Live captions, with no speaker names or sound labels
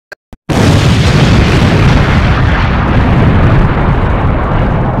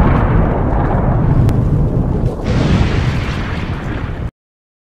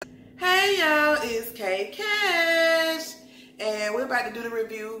about to do the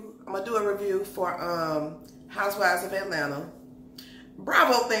review. I'm gonna do a review for Housewives of Atlanta.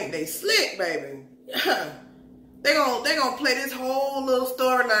 Bravo think they slick, baby. they gonna play this whole little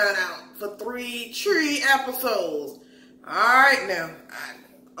storyline out for three episodes. All right now,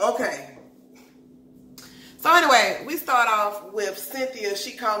 okay. So anyway, we start off with Cynthia.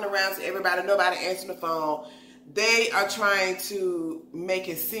 She calling around to everybody. Nobody answering the phone. They are trying to make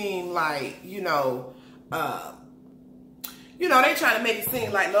it seem like, they trying to make it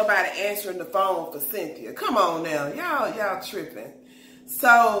seem like nobody answering the phone for Cynthia. Come on now. Y'all tripping.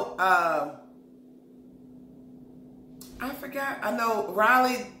 So, I forgot. I know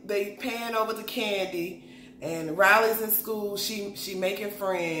Riley, they pan over to Candy, and Riley's in school. She making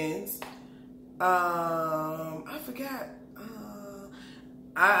friends. I forgot.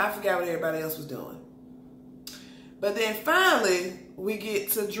 I forgot what everybody else was doing. But then finally, we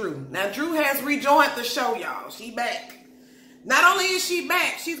get to Drew. Now, Drew has rejoined the show, y'all. She back. Not only is she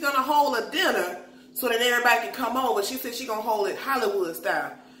back, she's going to hold a dinner so that everybody can come over. She said she's going to hold it Hollywood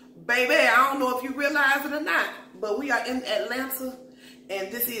style. Baby, I don't know if you realize it or not, but we are in Atlanta,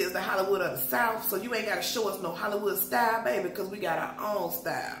 and this is the Hollywood of the South, so you ain't got to show us no Hollywood style, baby, because we got our own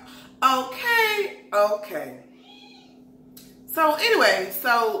style. Okay. So anyway,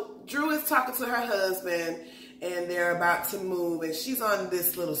 Drew is talking to her husband, and they're about to move, and she's on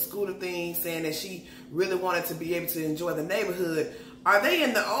this little scooter thing saying that she really wanted to be able to enjoy the neighborhood. Are they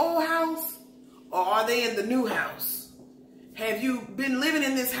in the old house or are they in the new house? Have you been living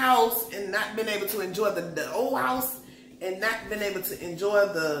in this house and not been able to enjoy the old house and not been able to enjoy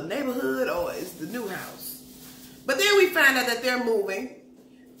the neighborhood, or is the new house? But then we find out that they're moving.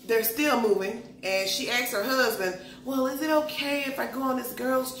 They're still moving, and she asks her husband, well, is it okay if I go on this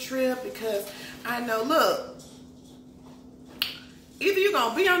girls trip? Because I know, look, either you're going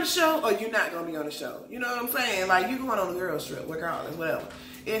to be on the show or you're not going to be on the show. You know what I'm saying? Like, you're going on a girls trip, regardless, whatever.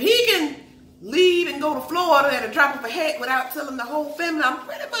 If he can leave and go to Florida at a drop of a hat without telling the whole family, I'm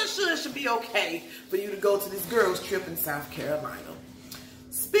pretty much sure it should be okay for you to go to this girls trip in South Carolina.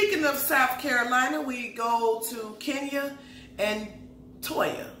 Speaking of South Carolina, we go to Kenya and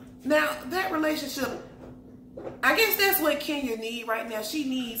Toya. Now, that relationship, I guess that's what Kenya needs right now. She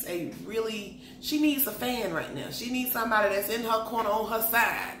needs a fan right now. She needs somebody that's in her corner on her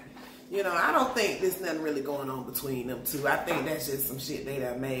side. I don't think there's nothing really going on between them two. I think that's just some shit they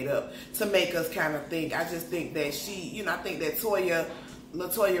done made up to make us kind of think. I just think that I think that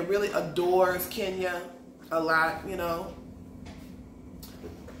LaToya really adores Kenya a lot,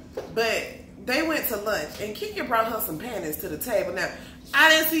 But they went to lunch, and Kenya brought her some panties to the table. Now, I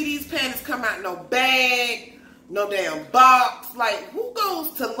didn't see these panties come out in no bag, no damn box. Like, who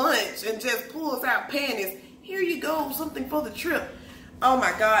goes to lunch and just pulls out panties? Here you go, something for the trip. Oh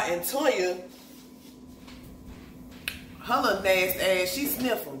my God, and Toya, her little nasty ass, she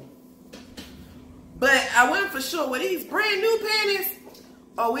sniffed them. But I wasn't for sure, were these brand new panties,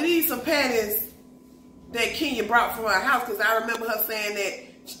 or were these some panties that Kenya brought from her house? Because I remember her saying that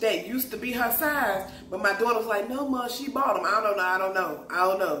used to be her size, but my daughter was like, no, Ma, she bought them. I don't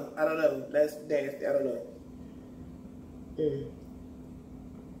know. That's nasty. I don't know.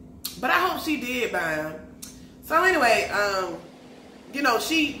 But I hope she did buy them. So anyway,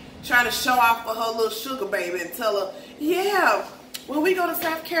 she trying to show off for her little sugar baby and tell her, yeah, when we go to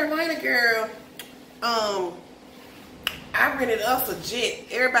South Carolina, girl, I rented us a jet.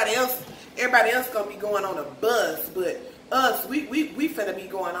 Everybody else gonna be going on a bus, but us, we finna be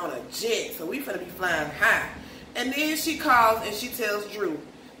going on a jet, so we finna be flying high. And then she calls and she tells Drew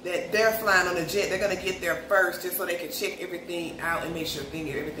that they're flying on a jet. They're gonna get there first just so they can check everything out and make sure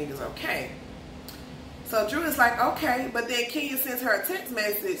everything is okay. So Drew is like, okay, but then Kenya sends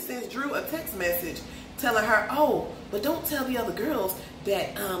Drew a text message telling her, oh, but don't tell the other girls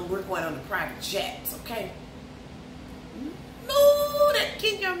that we're going on the private jets, okay? No, that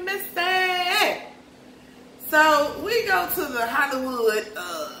Kenya missed that. So we go to the Hollywood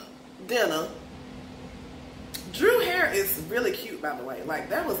dinner. Drew hair is really cute, by the way. Like,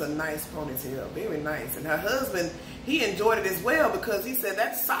 that was a nice ponytail, very nice. And her husband, he enjoyed it as well because he said,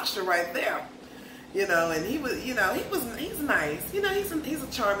 that's Sasha right there. And he was, he's nice. He's a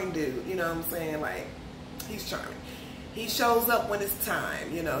charming dude. You know what I'm saying? Like, he's charming. He shows up when it's time.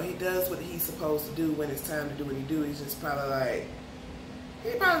 He does what he's supposed to do when it's time to do what he do. He's just probably like,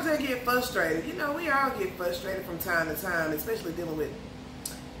 he probably just get frustrated. We all get frustrated from time to time, especially dealing with,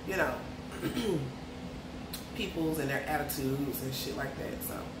 peoples and their attitudes and shit like that.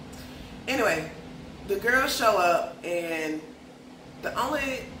 So, anyway, the girls show up, and the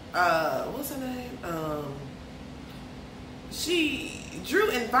only, what's her name? Drew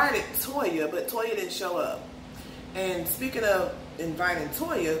invited Toya, but Toya didn't show up. And speaking of inviting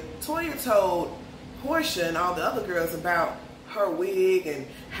Toya, Toya told Portia and all the other girls about her wig and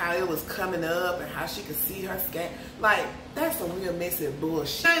how it was coming up and how she could see her scat. Like, that's some real messy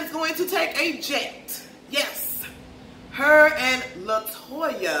bullshit. She's going to take a jet. Yes. Her and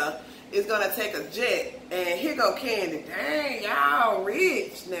LaToya is going to take a jet. And here go Candy. Dang, y'all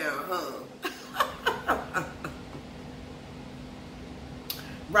rich now, huh?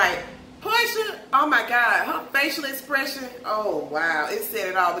 Right. Portia, oh my God, her facial expression, oh wow, it said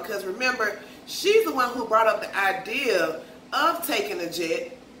it all. Because remember, she's the one who brought up the idea of taking a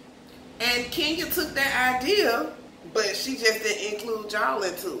jet. And Kenya took that idea, but she just didn't include y'all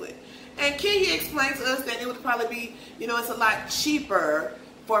into it. And Kenya explained to us that it would probably be, you know, it's a lot cheaper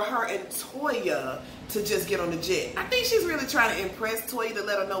for her and Toya to just get on the jet. I think she's really trying to impress Toya to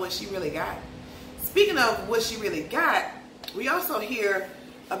let her know what she really got. Speaking of what she really got, we also hear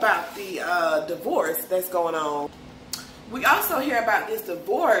about the divorce that's going on. We also hear about this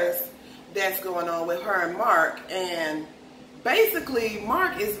divorce that's going on with her and Mark. And basically,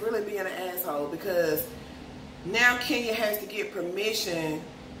 Mark is really being an asshole because now Kenya has to get permission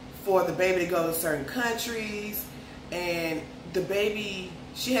for the baby to go to certain countries. And the baby,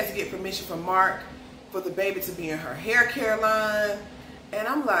 she has to get permission from Mark for the baby to be in her hair care line. And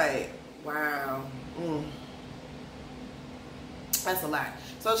I'm like, wow. That's a lot.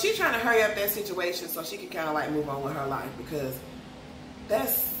 So she's trying to hurry up that situation so she can kind of like move on with her life, because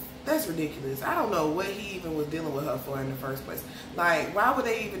that's ridiculous. I don't know what he even was dealing with her for in the first place. Like, why were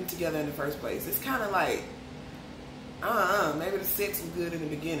they even together in the first place? It's kind of like, maybe the sex was good in the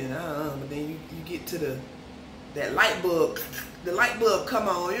beginning, but then you get to that light bulb, the light bulb come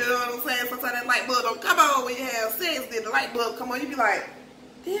on, you know what I'm saying? Sometimes that light bulb don't come on when you have sex, then the light bulb come on, you be like,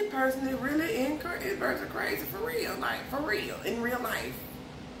 this person is really this person crazy for real, like for real, in real life.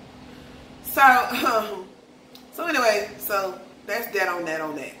 So anyway, so that's that on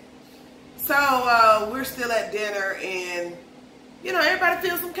that. So we're still at dinner, and you know, everybody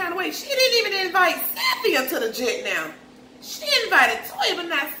feels some kind of way. She didn't even invite Cynthia to the jet now. She invited Toya, but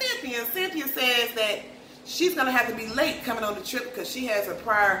not Cynthia. Cynthia says that she's gonna have to be late coming on the trip because she has a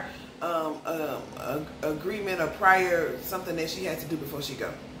prior agreement, a prior something that she has to do before she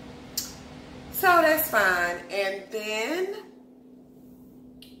go. So that's fine. And then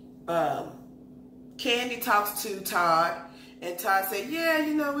Candy talks to Todd, and Todd said, yeah,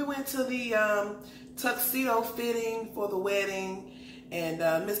 you know, we went to the tuxedo fitting for the wedding, and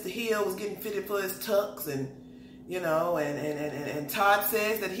Mr. Hill was getting fitted for his tux, and you know, and Todd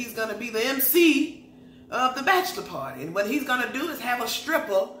says that he's gonna be the MC of the bachelor party, and what he's gonna do is have a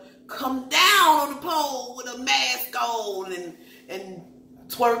stripper come down on the pole with a mask on and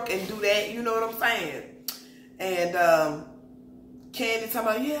twerk and do that, you know what I'm saying? And Candy talking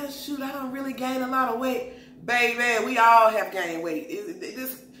about, yeah, shoot, I don't really gain a lot of weight. Baby, we all have gained weight.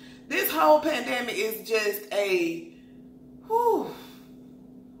 This whole pandemic is just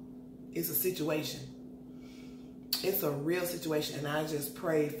it's a situation. It's a real situation, and I just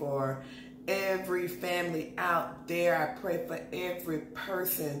pray for every family out there. I pray for every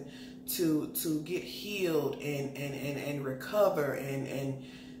person to get healed and recover and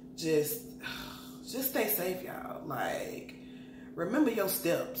just stay safe, y'all. Like, remember your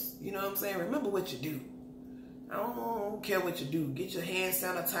steps. You know what I'm saying? Remember what you do. I don't care what you do. Get your hand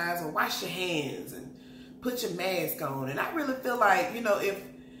sanitized and wash your hands and put your mask on. And I really feel like, you know, if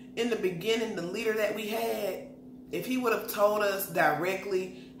in the beginning the leader that we had, if he would have told us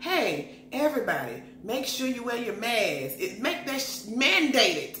directly, hey, everybody, make sure you wear your mask. Make that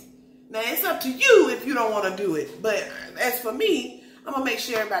mandated. Now, it's up to you if you don't want to do it. But as for me, I'm going to make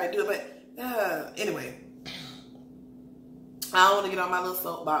sure everybody do it. But anyway, I don't want to get on my little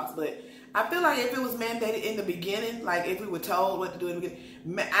soapbox, but I feel like if it was mandated in the beginning, like if we were told what to do in the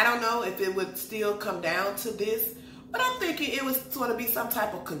beginning, I don't know if it would still come down to this, but I'm thinking it would sort of be some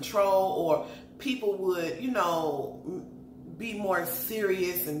type of control, or people would, you know, be more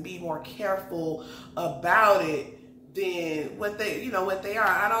serious and be more careful about it than what they, you know, what they are.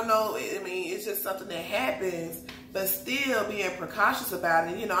 I don't know. I mean, it's just something that happens, but still being precautious about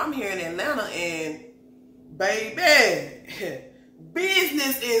it. You know, I'm here in Atlanta, and baby,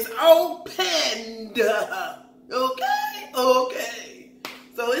 business is opened. Okay.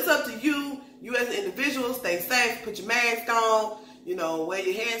 So it's up to you. You as an individual, stay safe, put your mask on, you know, wear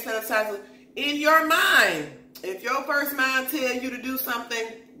your hand sanitizer. In your mind, if your first mind tells you to do something,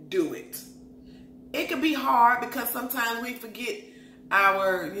 do it. It can be hard because sometimes we forget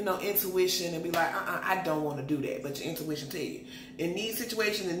our, you know, intuition and be like, I don't want to do that. But your intuition tell you. In these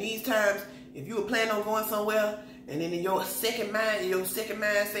situations, in these times, if you were planning on going somewhere, and then in your second mind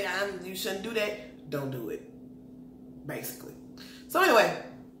say, you shouldn't do that, don't do it. Basically. So anyway,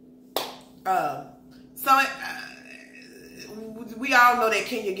 we all know that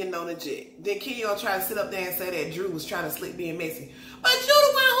Kenya getting on the jet. Then Kenya gonna try to sit up there and say that Drew was trying to slip being messy. But you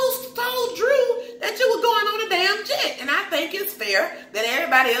the one who told Drew that you were going on a damn jet. And I think it's fair that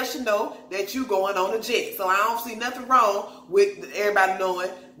everybody else should know that you going on a jet. So I don't see nothing wrong with everybody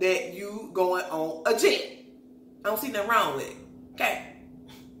knowing that you going on a jet. I don't see nothing wrong with it. Okay.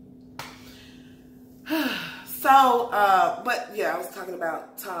 So, but yeah, I was talking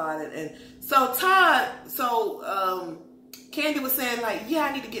about Todd and so Todd, Candy was saying like, yeah,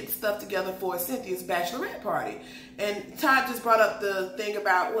 I need to get the stuff together for Cynthia's bachelorette party. And Todd just brought up the thing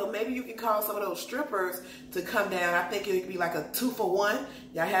about, well, maybe you can call some of those strippers to come down. I think it could be like a 2-for-1.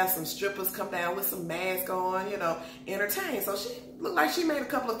 Y'all have some strippers come down with some masks on, you know, entertain. So she looked like she made a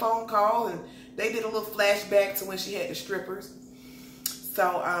couple of phone calls and they did a little flashback to when she had the strippers.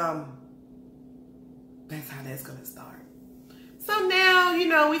 So, that's how that's going to start. So now, you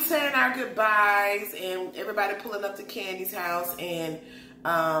know, we saying our goodbyes and everybody pulling up to Candy's house and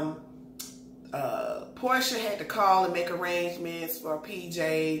Portia had to call and make arrangements for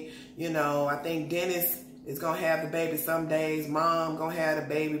PJ. You know, I think Dennis is going to have the baby some days. Mom going to have the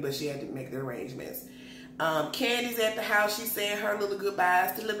baby, but she had to make the arrangements. Candy's at the house. She's saying her little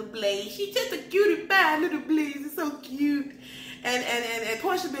goodbyes to little Blaze. She's just a cutie pie, little Blaze. It's so cute. And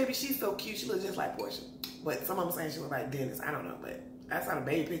Portia, baby, she's so cute. She looks just like Portia. But some of them saying she looked like Dennis. I don't know, but that's not a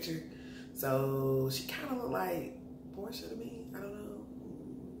baby picture. So she kind of looked like Portia to me. I don't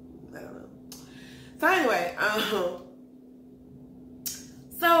know. So anyway,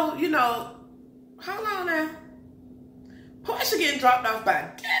 so, you know, hold on now. Portia getting dropped off by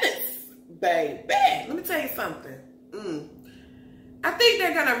Dennis, baby. Let me tell you something. I think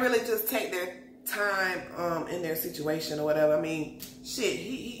they're going to really just take their time in their situation or whatever. I mean, shit,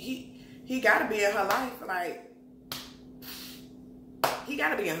 he got to be in her life. Like, he got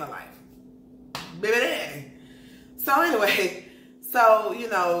to be in her life. Baby. So anyway, so, you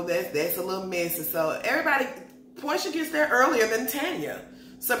know, that's a little messy. So everybody, Portia gets there earlier than Tanya.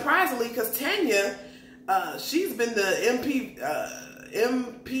 Surprisingly, because Tanya, she's been the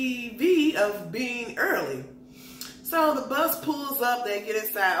MPV of being early. So the bus pulls up, they get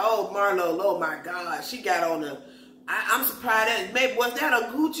inside. Oh, Marlo, oh my God, she got on a, I'm surprised, maybe, was that a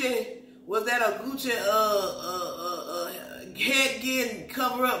Gucci headgear and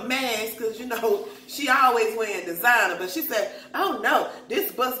cover up mask? Because, you know, she always wearing designer. But she said, oh no,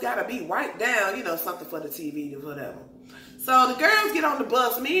 this bus got to be wiped down, you know, something for the TV or whatever. So the girls get on the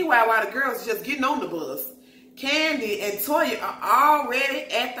bus. Meanwhile, while the girls are just getting on the bus, Candy and Toya are already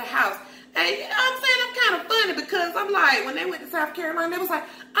at the house. And you know what I'm saying? I'm kind of funny because I'm like, when they went to South Carolina, they was like,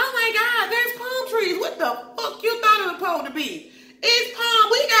 oh my God, there's palm trees. What the fuck you thought it was supposed to be? It's palm.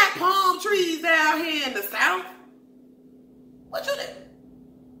 We got palm trees out here in the South. What you did?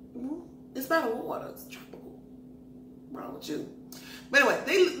 It's by the water. It's tropical. What's wrong with you? But anyway,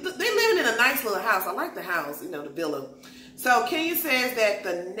 they living in a nice little house. I like the house, you know, the villa. So Kenya says that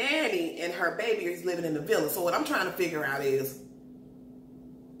the nanny and her baby is living in the villa. So what I'm trying to figure out is,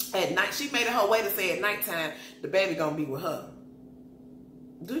 at night, she made it her way to say at nighttime, the baby gonna be with her.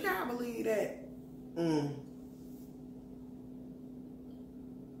 Do y'all believe that?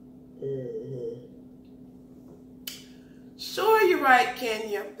 Sure, you're right,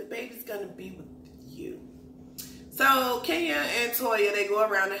 Kenya. The baby's gonna be with you. So Kenya and Toya, they go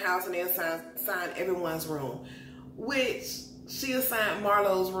around the house and they assign everyone's room, which she assigned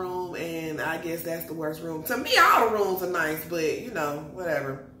Marlo's room, and I guess that's the worst room. To me, all the rooms are nice, but you know,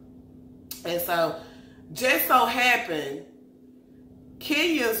 whatever. And so, just so happened,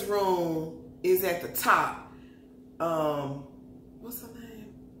 Kenya's room is at the top. What's her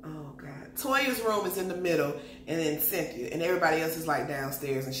name? Oh, God. Toya's room is in the middle, and then Cynthia. And everybody else is, like,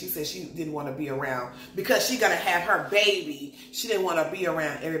 downstairs. And she said she didn't want to be around because she's going to have her baby. She didn't want to be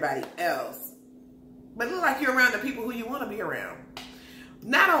around everybody else. But it looks like you're around the people who you want to be around.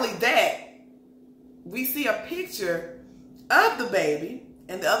 Not only that, we see a picture of the baby.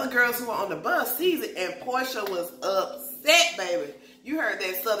 And the other girls who were on the bus sees it, and Portia was upset, baby. You heard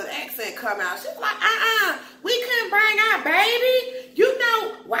that southern accent come out. She was like, we couldn't bring our baby. You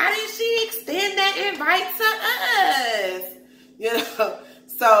know, why didn't she extend that invite to us? You know,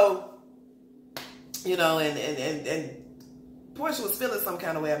 so, you know, and Portia was feeling some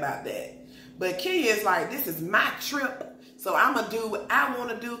kind of way about that. But Kenya is like, this is my trip, so I'm going to do what I want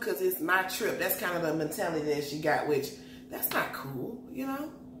to do because it's my trip. That's kind of the mentality that she got, which... that's not cool, you know?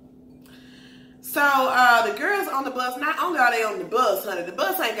 So, the girls on the bus, not only are they on the bus, honey, the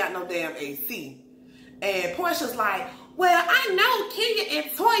bus ain't got no damn AC. And Portia's like, well, I know Kenya and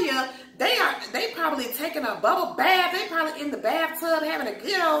Toya, they probably taking a bubble bath. They probably in the bathtub having a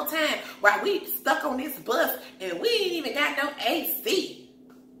good old time while we stuck on this bus and we ain't even got no AC.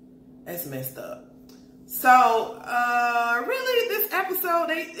 That's messed up. So, really, this episode,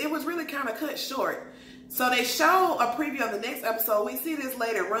 it was really kind of cut short. So they show a preview of the next episode. We see this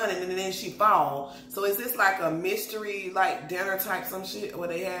lady running and then she fall. So is this like a mystery, like dinner type some shit? What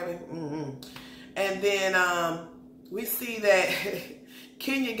they having? And then we see that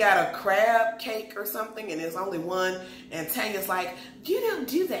Kenya got a crab cake or something and there's only one. And Tanya's like, you don't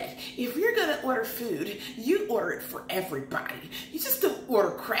do that. If you're going to order food, you order it for everybody. You just don't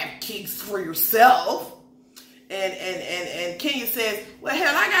order crab cakes for yourself. And Kenya says, well,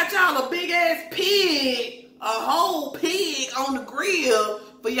 hell, I got y'all a big ass pig, a whole pig on the grill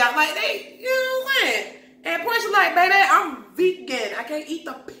for y'all. Like, they, you know what I'm saying? And Portia's like, baby, I'm vegan. I can't eat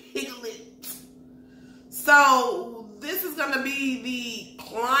the piglet. So this is going to be the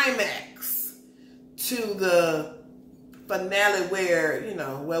climax to the finale where, you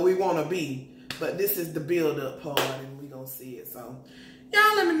know, where we want to be. But this is the build-up part and we're going to see it. So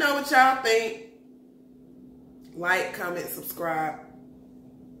y'all let me know what y'all think. Like, comment, subscribe.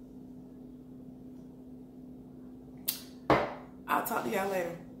 I'll talk to y'all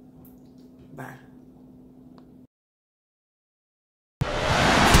later. Bye.